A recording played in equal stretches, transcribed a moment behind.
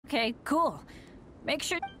Okay, cool. Make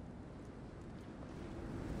sure...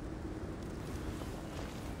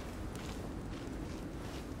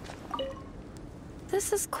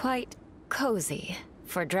 This is quite cozy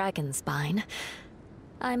for Dragonspine.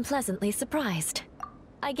 I'm pleasantly surprised.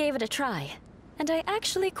 I gave it a try, and I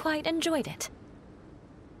actually quite enjoyed it.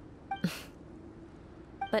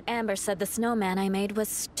 But Amber said the snowman I made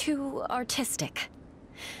was too artistic.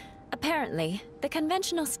 Apparently, the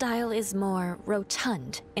conventional style is more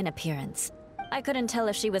rotund in appearance. I couldn't tell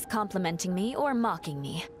if she was complimenting me or mocking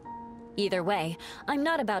me. Either way, I'm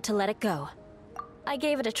not about to let it go. I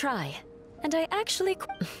gave it a try, and I actually...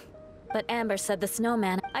 But Amber said the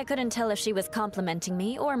snowman... I couldn't tell if she was complimenting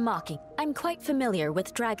me or mocking. I'm quite familiar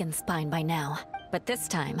with Dragonspine by now, but this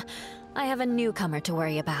time, I have a newcomer to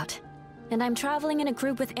worry about. And I'm traveling in a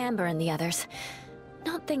group with Amber and the others.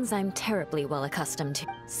 Not things I'm terribly well accustomed to.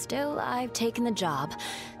 Still, I've taken the job,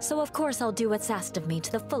 so of course I'll do what's asked of me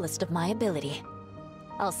to the fullest of my ability.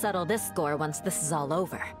 I'll settle this score once this is all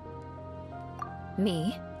over.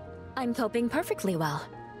 Me? I'm coping perfectly well.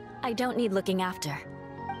 I don't need looking after.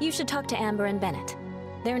 You should talk to Amber and Bennett.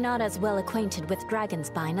 They're not as well acquainted with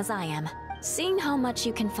Dragonspine as I am. Seeing how much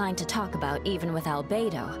you can find to talk about even with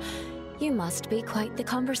Albedo, you must be quite the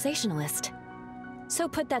conversationalist. So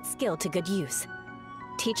put that skill to good use.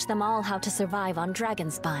 Teach them all how to survive on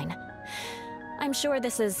Dragonspine. I'm sure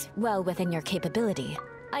this is well within your capability.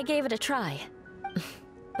 I gave it a try.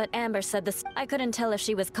 But Amber said this... I couldn't tell if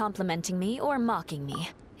she was complimenting me or mocking me.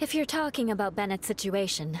 If you're talking about Bennett's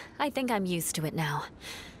situation, I think I'm used to it now.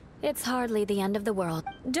 It's hardly the end of the world.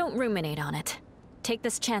 Don't ruminate on it. Take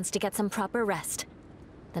this chance to get some proper rest.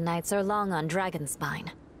 The nights are long on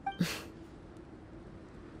Dragonspine.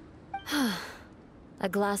 A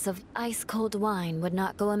glass of ice-cold wine would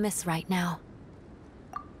not go amiss right now.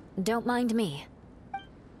 Don't mind me.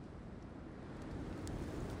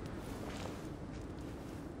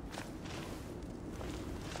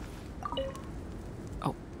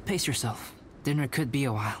 Oh, pace yourself. Dinner could be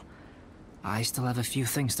a while. I still have a few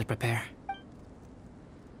things to prepare.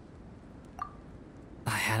 I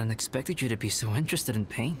hadn't expected you to be so interested in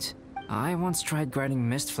paint. I once tried grinding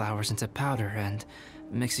mist flowers into powder and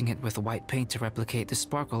mixing it with white paint to replicate the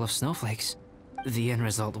sparkle of snowflakes. The end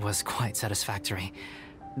result was quite satisfactory,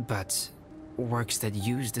 but works that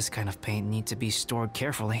use this kind of paint need to be stored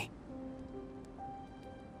carefully.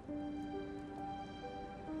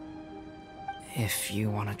 If you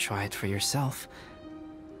want to try it for yourself,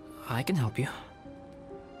 I can help you.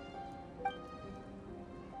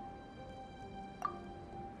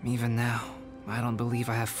 Even now, I don't believe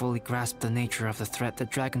I have fully grasped the nature of the threat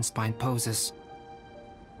that Dragonspine poses.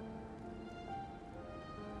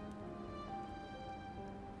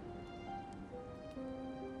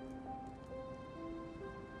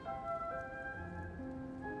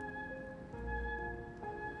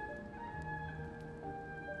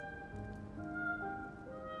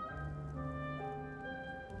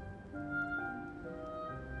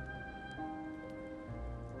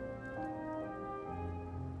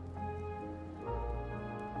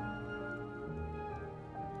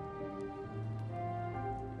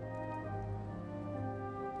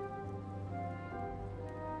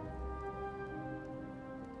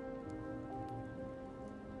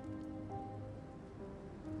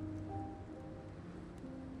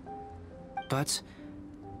 But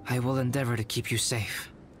I will endeavor to keep you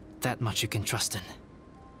safe. That much you can trust in.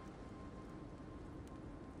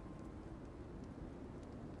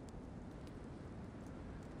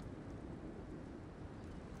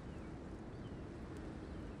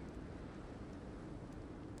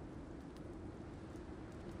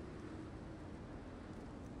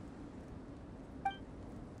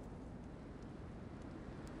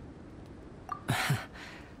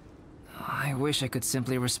 I wish I could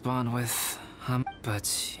simply respond with,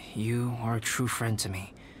 but you are a true friend to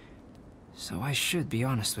me. So I should be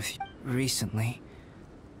honest with you. Recently,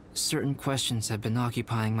 certain questions have been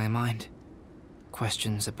occupying my mind.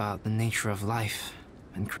 Questions about the nature of life,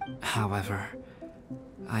 and however,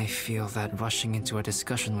 I feel that rushing into a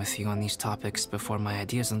discussion with you on these topics before my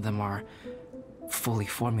ideas on them are fully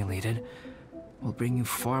formulated will bring you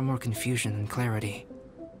far more confusion than clarity.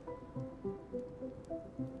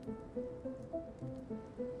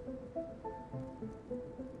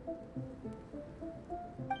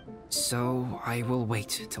 So I will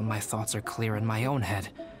wait till my thoughts are clear in my own head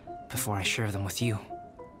before I share them with you.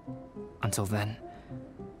 Until then,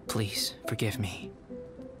 please forgive me.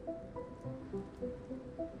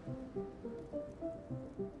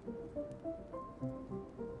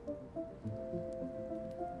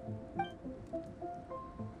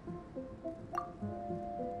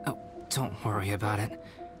 Oh, don't worry about it.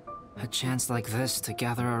 A chance like this to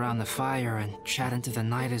gather around the fire and chat into the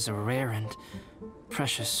night is a rare and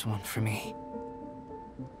precious one for me.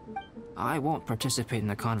 I won't participate in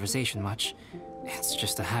the conversation much. It's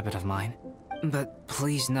just a habit of mine. But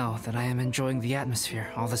please know that I am enjoying the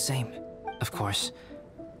atmosphere all the same. Of course,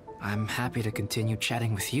 I'm happy to continue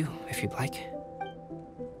chatting with you if you'd like.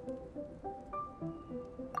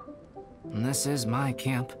 This is my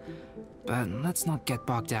camp, but let's not get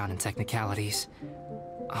bogged down in technicalities.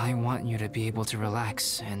 I want you to be able to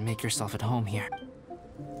relax and make yourself at home here.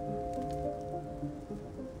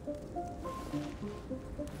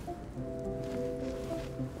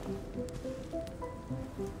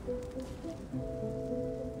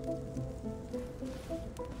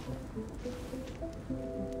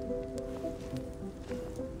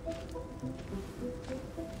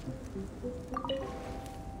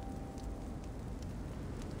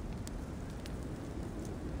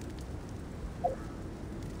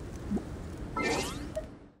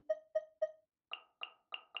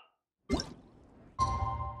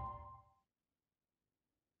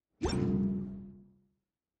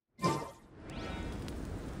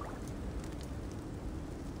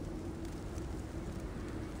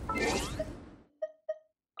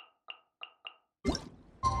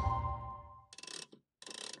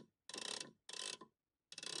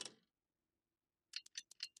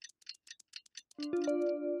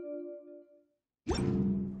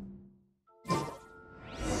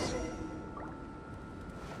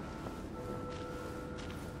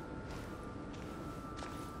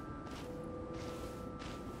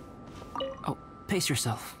 Oh, pace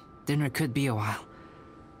yourself. Dinner could be a while.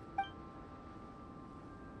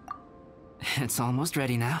 It's almost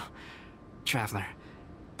ready now. Traveler,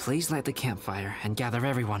 please light the campfire and gather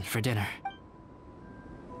everyone for dinner.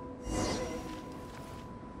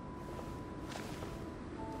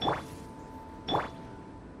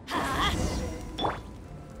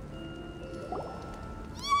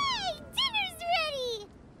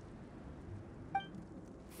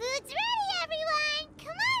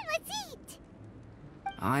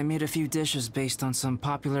 I made a few dishes based on some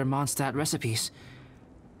popular Mondstadt recipes.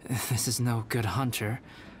 This is no good hunter,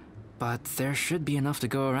 but there should be enough to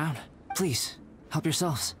go around. Please, help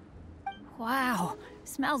yourselves. Wow,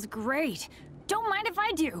 smells great. Don't mind if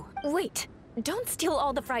I do. Wait, don't steal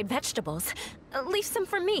all the fried vegetables. Leave some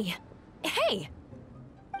for me. Hey!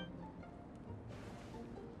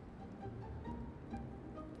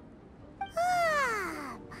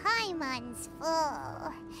 Ah, Paimon's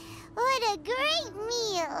full. What a great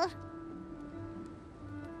meal!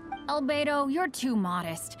 Albedo, you're too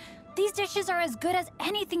modest. These dishes are as good as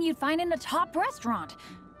anything you'd find in a top restaurant.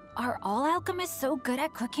 Are all alchemists so good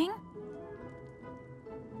at cooking?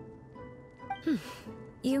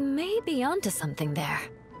 You may be onto something there.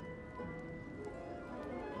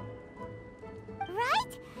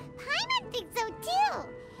 Right? Paimon thinks so too!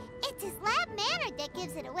 It's his lab manner that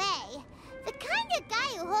gives it away. The kind of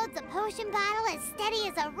guy who holds a potion bottle as steady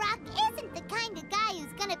as a rock isn't the kind of guy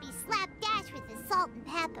who's gonna be slapdash with his salt and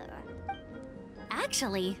pepper.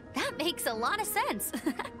 Actually, that makes a lot of sense.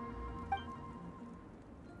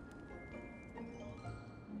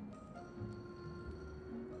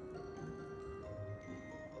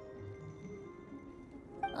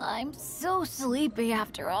 I'm so sleepy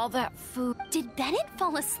after all that food. Did Bennett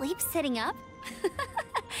fall asleep sitting up?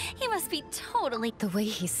 He must be totally... The way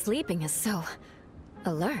he's sleeping is so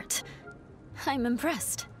alert. I'm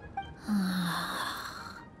impressed.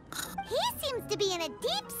 He seems to be in a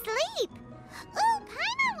deep sleep. Ooh,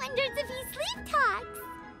 Paimon wonders if he sleep talks.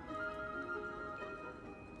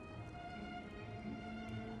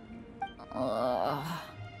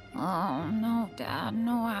 Oh, no, Dad,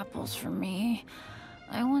 no apples for me.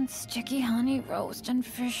 I want sticky honey roast and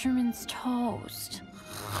fisherman's toast.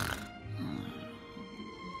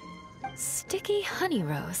 Sticky honey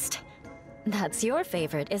roast. That's your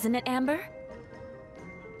favorite, isn't it, Amber?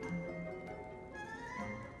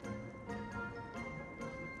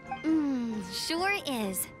 Sure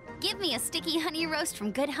is. Give me a sticky honey roast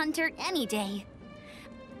from Good Hunter any day.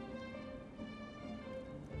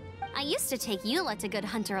 I used to take Eula to Good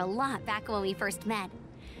Hunter a lot back when we first met.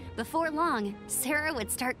 Before long, Sarah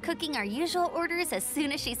would start cooking our usual orders as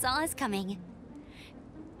soon as she saw us coming.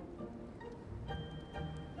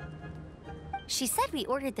 She said we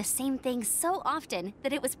ordered the same thing so often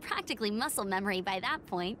that it was practically muscle memory by that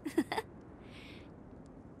point.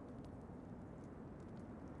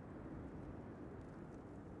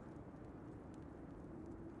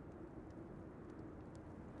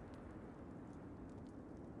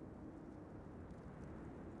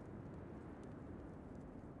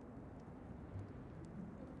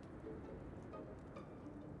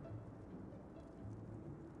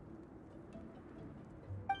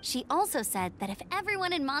 She also said that if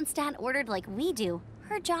everyone in Mondstadt ordered like we do,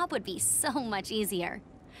 her job would be so much easier.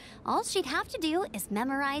 All she'd have to do is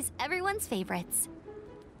memorize everyone's favorites.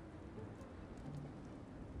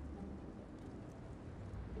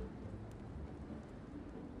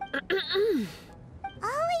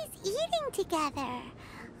 Always eating together.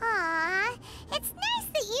 Aww, it's nice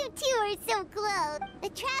that you two are so close. The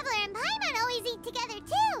Traveler and Paimon always eat together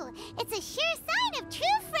too. It's a sure sign of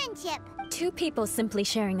true friendship. Two people simply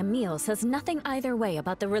sharing a meal says nothing either way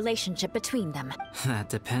about the relationship between them. That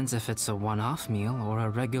depends if it's a one-off meal or a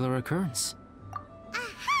regular occurrence.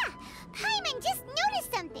 Aha! Paimon just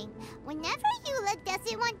noticed something. Whenever Eula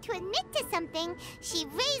doesn't want to admit to something, she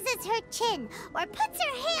raises her chin or puts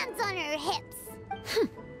her hands on her hips.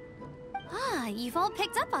 Ah, you've all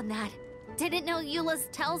picked up on that. Didn't know Eula's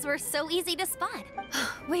tells were so easy to spot.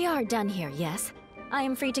 We are done here, yes? I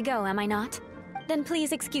am free to go, am I not? Then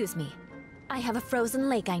please excuse me. I have a frozen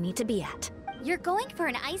lake I need to be at. You're going for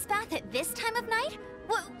an ice bath at this time of night?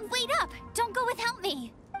 Wait up! Don't go without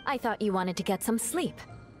me! I thought you wanted to get some sleep.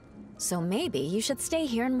 So maybe you should stay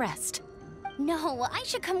here and rest. No, I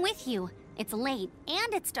should come with you. It's late,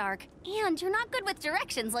 and it's dark, and you're not good with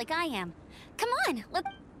directions like I am. Come on, let's...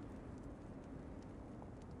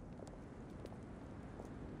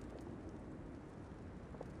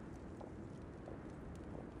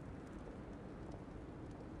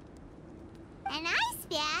 An ice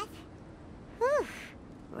bath? Whew.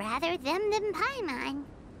 Rather them than Paimon.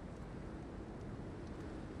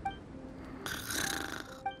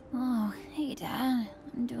 Oh, hey, Dad.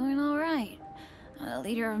 I'm doing all right. I'm the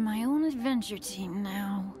leader of my own adventure team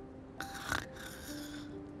now.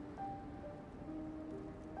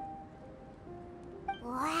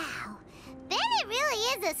 Wow. Bennett really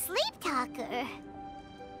is a sleep talker.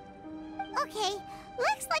 Okay,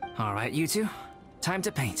 looks like... All right, you two. Time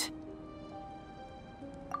to paint.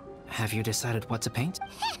 Have you decided what to paint?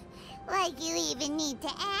 Like you even need to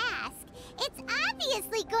ask. It's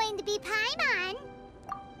obviously going to be Paimon.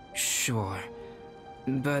 Sure.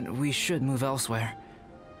 But we should move elsewhere.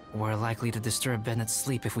 We're likely to disturb Bennett's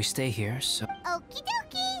sleep if we stay here, so... Okie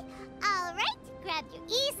dokie. All right, grab your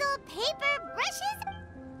easel, paper, brushes.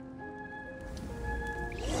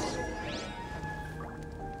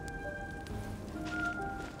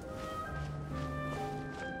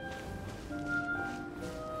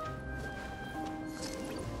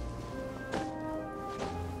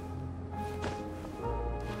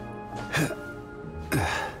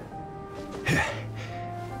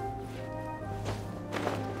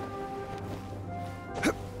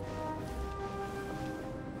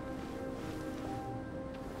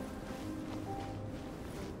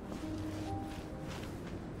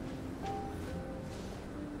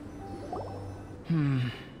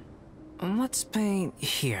 Let's paint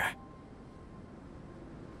here.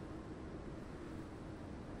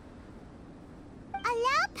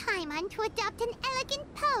 Allow Paimon to adopt an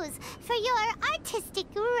elegant pose for your artistic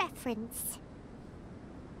reference.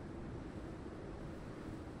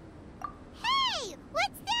 Hey!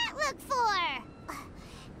 What's that look for?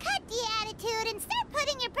 Cut the attitude and start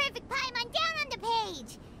putting your perfect Paimon down on the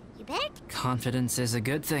page. You better... Confidence is a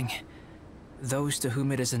good thing. Those to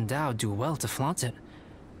whom it is endowed do well to flaunt it.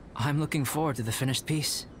 I'm looking forward to the finished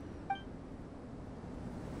piece.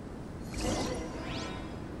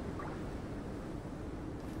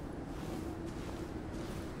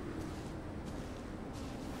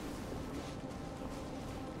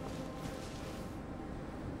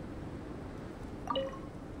 Alright,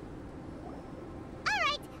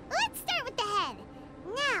 let's start with the head.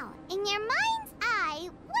 Now, in your mind's eye,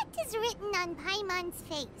 what is written on Paimon's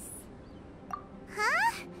face?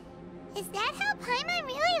 Huh? Is that how Paimon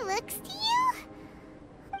really looks to you?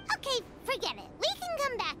 Okay, forget it. We can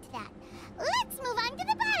come back to that. Let's move on to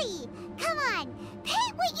the body. Come on,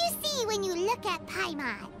 paint what you see when you look at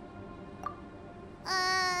Paimon.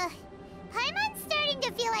 Paimon's starting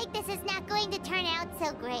to feel like this is not going to turn out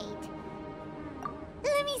so great.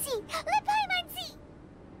 Let me see. Let Paimon see.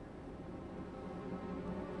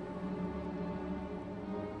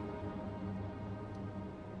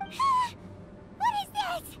 What is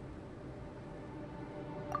this?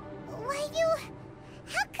 Why,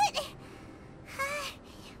 how could...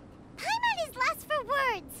 Paimon is lost for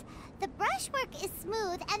words. The brushwork is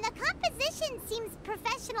smooth, and the composition seems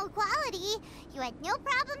professional quality. You had no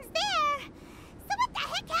problems there. So what the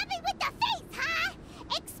heck happened with the face, huh?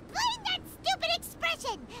 Explain that stupid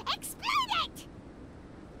expression! Explain it!